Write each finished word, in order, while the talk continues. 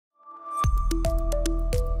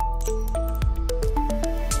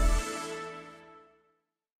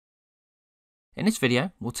In this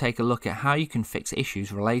video, we'll take a look at how you can fix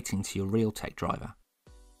issues relating to your Realtek driver.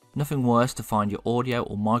 Nothing worse to find your audio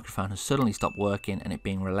or microphone has suddenly stopped working and it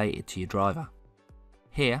being related to your driver.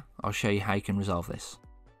 Here, I'll show you how you can resolve this.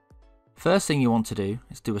 First thing you want to do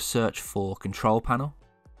is do a search for Control Panel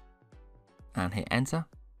and hit Enter,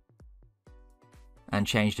 and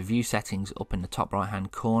change the view settings up in the top right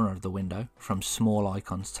hand corner of the window from small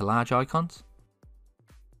icons to large icons.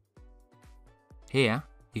 Here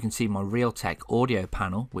you can see my Realtek audio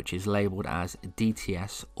panel, which is labelled as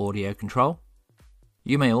DTS Audio Control.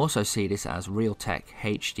 You may also see this as Realtek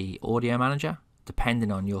HD Audio Manager, depending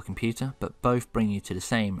on your computer, but both bring you to the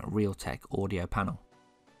same Realtek audio panel.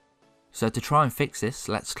 So to try and fix this,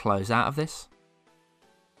 let's close out of this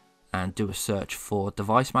and do a search for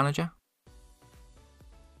Device Manager,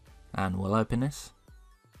 and we'll open this.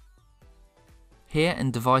 Here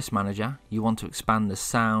in Device Manager, you want to expand the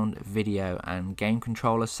sound, video and game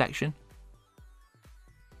controllers section,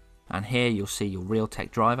 and here you'll see your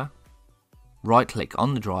Realtek driver. Right click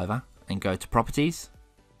on the driver and go to Properties,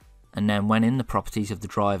 and then when in the properties of the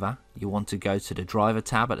driver, you want to go to the Driver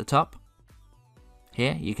tab at the top.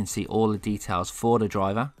 Here you can see all the details for the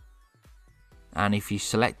driver, and if you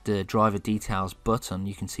select the driver details button,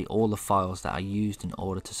 you can see all the files that are used in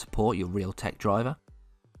order to support your Realtek driver.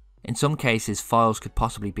 In some cases, files could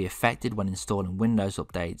possibly be affected when installing Windows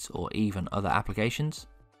updates or even other applications.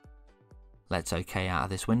 Let's OK out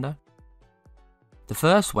of this window. The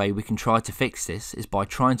first way we can try to fix this is by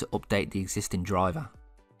trying to update the existing driver.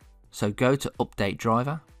 So go to Update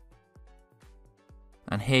Driver,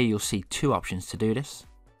 and here you'll see two options to do this.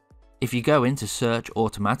 If you go into Search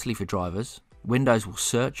automatically for drivers, Windows will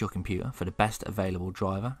search your computer for the best available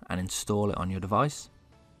driver and install it on your device.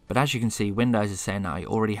 But as you can see, Windows is saying that I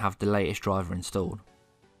already have the latest driver installed.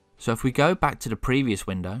 So if we go back to the previous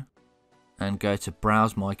window and go to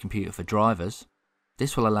Browse My Computer for drivers,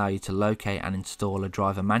 this will allow you to locate and install a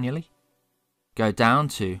driver manually. Go down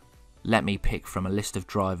to Let me pick from a list of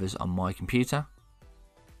drivers on my computer.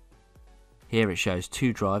 Here it shows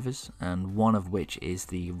two drivers, and one of which is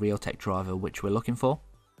the Realtek driver which we're looking for.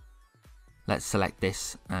 Let's select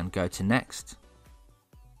this and go to Next.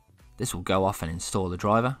 This will go off and install the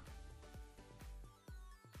driver.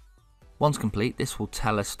 Once complete, this will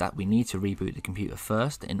tell us that we need to reboot the computer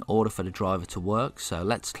first in order for the driver to work, so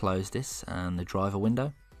let's close this and the driver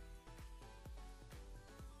window.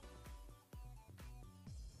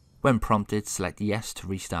 When prompted, select Yes to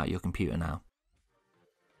restart your computer now.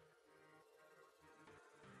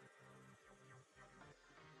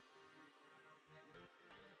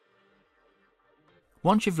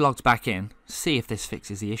 Once you've logged back in, see if this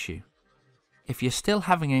fixes the issue. If you're still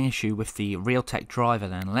having an issue with the Realtek driver,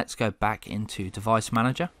 then let's go back into Device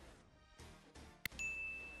Manager.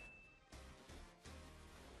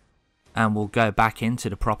 And we'll go back into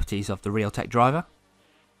the properties of the Realtek driver.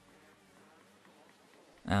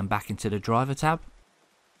 And back into the Driver tab.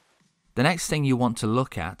 The next thing you want to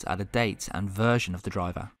look at are the date and version of the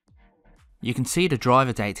driver. You can see the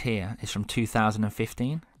driver date here is from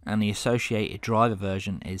 2015. And the associated driver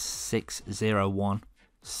version is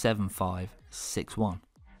 6017561.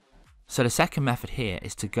 So the second method here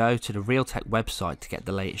is to go to the Realtek website to get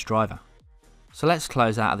the latest driver. So let's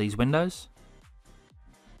close out of these windows,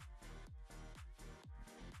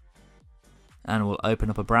 and we'll open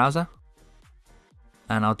up a browser,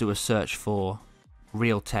 and I'll do a search for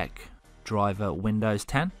Realtek driver Windows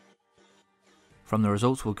 10. From the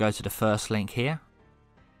results, we'll go to the first link here.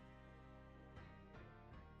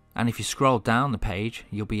 And if you scroll down the page,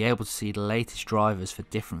 you'll be able to see the latest drivers for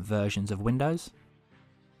different versions of Windows.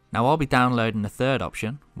 Now I'll be downloading the third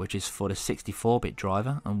option, which is for the 64-bit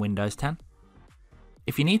driver on Windows 10.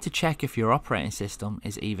 If you need to check if your operating system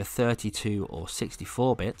is either 32 or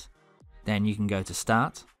 64-bit, then you can go to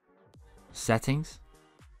Start, Settings,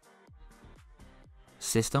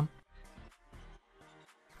 System,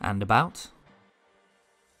 and About.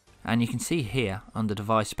 And you can see here under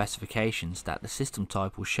device specifications that the system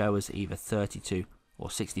type will show us either 32 or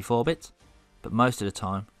 64-bit, but most of the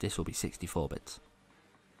time this will be 64-bit.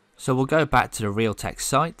 So we'll go back to the Realtek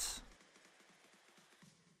site,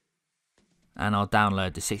 and I'll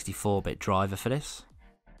download the 64-bit driver for this.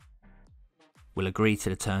 We'll agree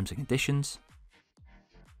to the terms and conditions,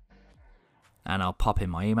 and I'll pop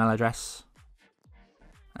in my email address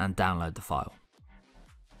and download the file.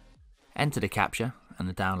 Enter the captcha and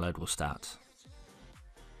the download will start.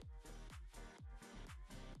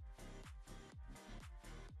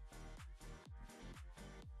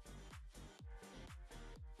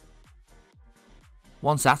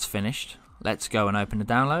 Once that's finished, let's go and open the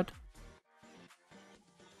download.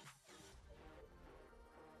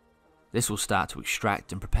 This will start to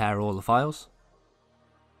extract and prepare all the files.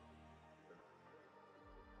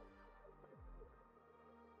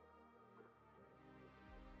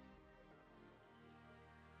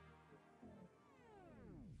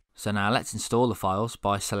 So now let's install the files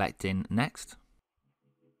by selecting Next.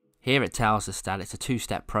 Here it tells us that it's a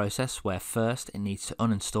two-step process where first it needs to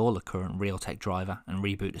uninstall the current Realtek driver and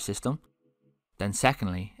reboot the system. Then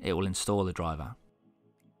secondly, it will install the driver.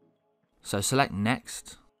 So select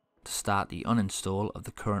Next to start the uninstall of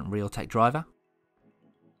the current Realtek driver.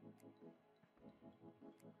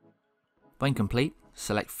 When complete,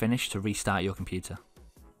 select Finish to restart your computer.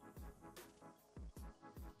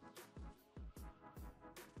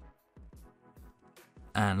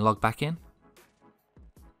 And log back in.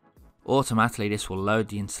 Automatically this will load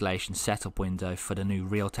the installation setup window for the new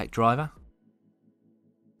Realtek driver.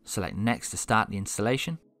 Select Next to start the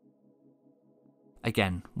installation.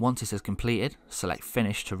 Again, once this is completed, select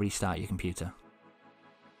Finish to restart your computer.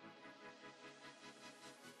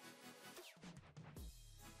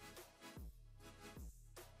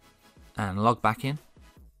 And log back in.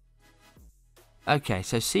 Okay,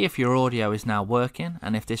 so see if your audio is now working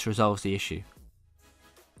and if this resolves the issue.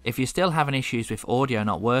 If you're still having issues with audio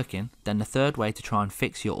not working, then the third way to try and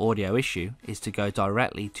fix your audio issue is to go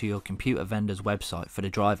directly to your computer vendor's website for the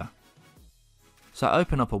driver. So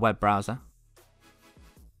open up a web browser,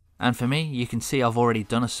 and for me you can see I've already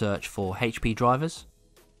done a search for HP drivers.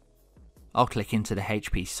 I'll click into the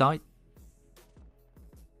HP site,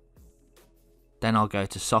 then I'll go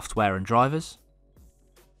to Software and Drivers,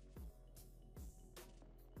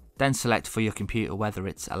 then select for your computer whether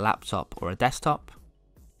it's a laptop or a desktop.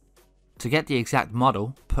 To get the exact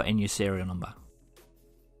model, put in your serial number.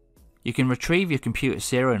 You can retrieve your computer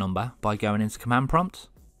serial number by going into Command Prompt.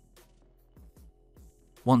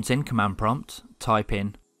 Once in Command Prompt, type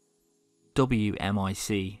in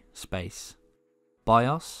WMIC space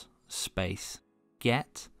BIOS space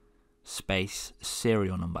get space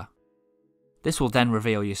serial number. This will then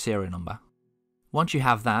reveal your serial number. Once you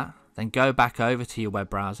have that, then go back over to your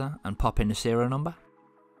web browser and pop in the serial number.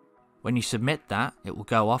 When you submit that, it will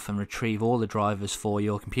go off and retrieve all the drivers for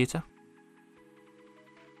your computer.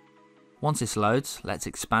 Once this loads, let's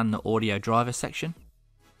expand the audio driver section.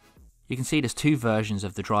 You can see there's two versions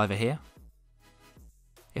of the driver here.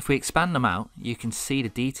 If we expand them out, you can see the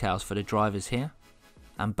details for the drivers here,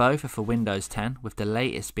 and both are for Windows 10, with the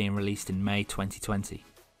latest being released in May 2020.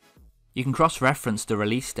 You can cross-reference the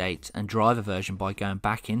release date and driver version by going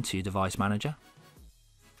back into Device Manager.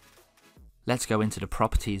 Let's go into the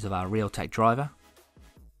properties of our Realtek driver,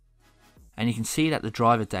 and you can see that the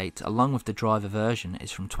driver date along with the driver version is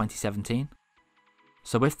from 2017.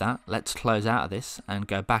 So with that, let's close out of this and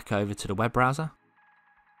go back over to the web browser.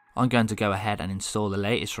 I'm going to go ahead and install the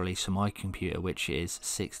latest release for my computer, which is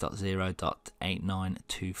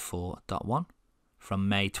 6.0.8924.1 from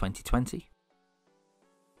May 2020.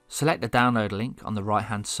 Select the download link on the right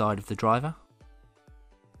hand side of the driver.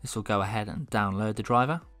 This will go ahead and download the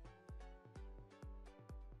driver.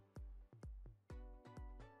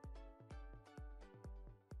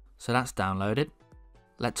 So that's downloaded.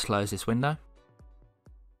 Let's close this window,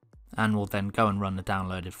 and we'll then go and run the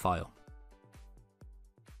downloaded file.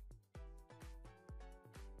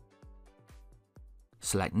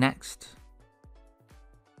 Select Next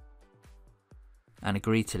and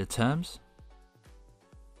agree to the terms.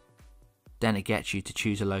 Then it gets you to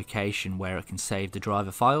choose a location where it can save the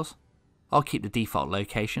driver files. I'll keep the default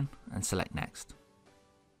location and select Next.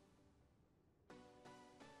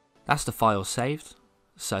 That's the file saved.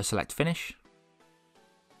 So select Finish.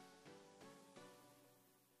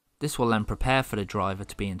 This will then prepare for the driver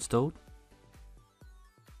to be installed.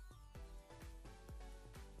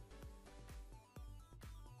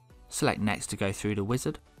 Select Next to go through the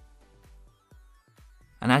wizard.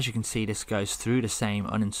 And as you can see, this goes through the same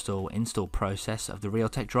uninstall-install process of the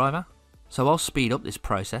Realtek driver. So I'll speed up this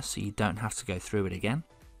process so you don't have to go through it again.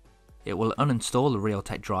 It will uninstall the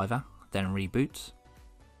Realtek driver, then reboot.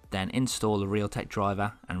 Then install the Realtek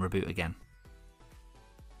driver and reboot again.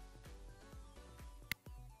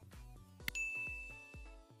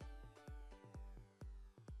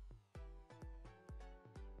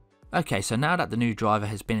 Okay, so now that the new driver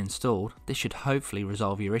has been installed, this should hopefully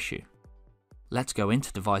resolve your issue. Let's go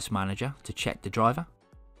into Device Manager to check the driver.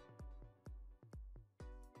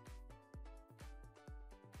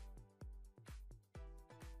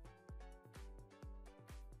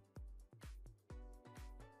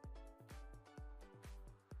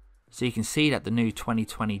 So you can see that the new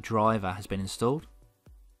 2020 driver has been installed.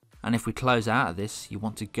 And if we close out of this, you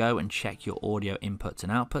want to go and check your audio inputs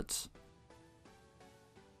and outputs.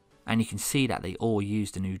 and you can see that they all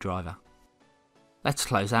use the new driver. Let's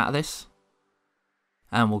close out of this,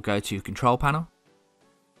 and we'll go to Control Panel.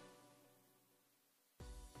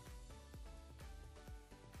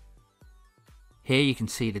 Here you can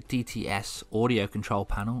see the DTS audio control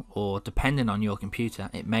panel, or depending on your computer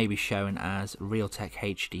it may be shown as Realtek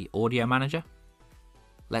HD Audio Manager.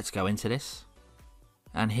 Let's go into this,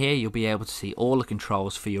 and here you'll be able to see all the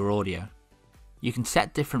controls for your audio. You can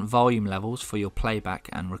set different volume levels for your playback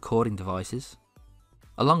and recording devices,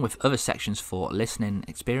 along with other sections for listening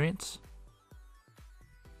experience,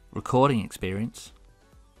 recording experience,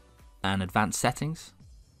 and advanced settings.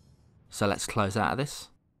 So let's close out of this.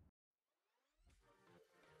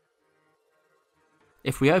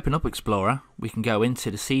 If we open up Explorer, we can go into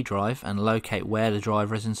the C drive and locate where the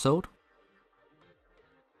driver is installed.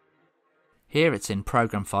 Here it's in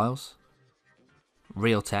Program Files,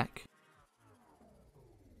 Realtek,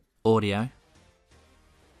 Audio,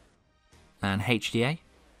 and HDA.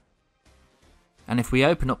 And if we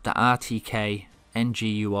open up the RTK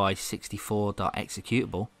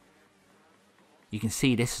ngui64.executable, you can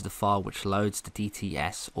see this is the file which loads the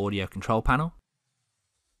DTS audio control panel.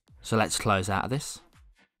 So let's close out of this.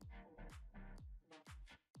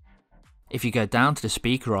 If you go down to the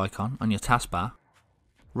speaker icon on your taskbar,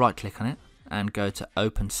 right click on it and go to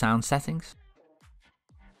Open Sound Settings.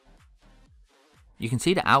 You can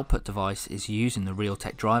see the output device is using the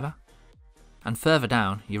Realtek driver, and further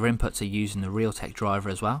down your inputs are using the Realtek driver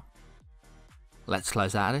as well. Let's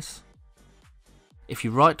close out of this. If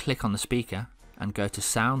you right click on the speaker and go to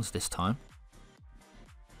Sounds this time,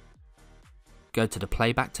 go to the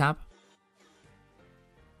Playback tab,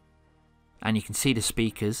 and you can see the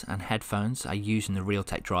speakers and headphones are using the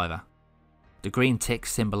Realtek driver. The green tick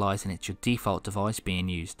symbolising it's your default device being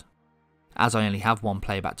used. As I only have one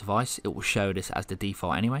playback device, it will show this as the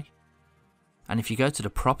default anyway. And if you go to the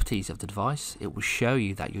properties of the device, it will show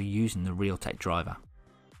you that you're using the Realtek driver.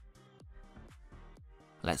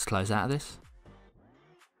 Let's close out of this.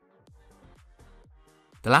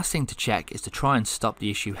 The last thing to check is to try and stop the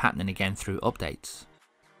issue happening again through updates.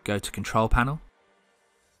 Go to Control Panel,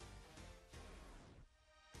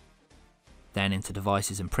 then into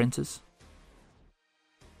Devices and Printers.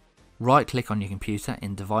 Right click on your computer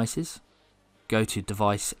in Devices, go to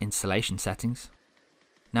Device Installation Settings.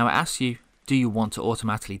 Now it asks you, do you want to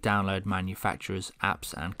automatically download manufacturers'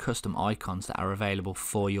 apps and custom icons that are available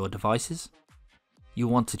for your devices? You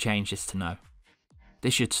want to change this to no.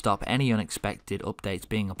 This should stop any unexpected updates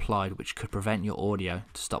being applied which could prevent your audio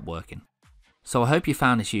to stop working. So I hope you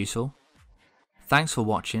found this useful. Thanks for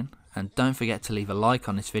watching, and don't forget to leave a like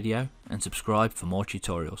on this video and subscribe for more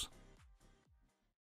tutorials.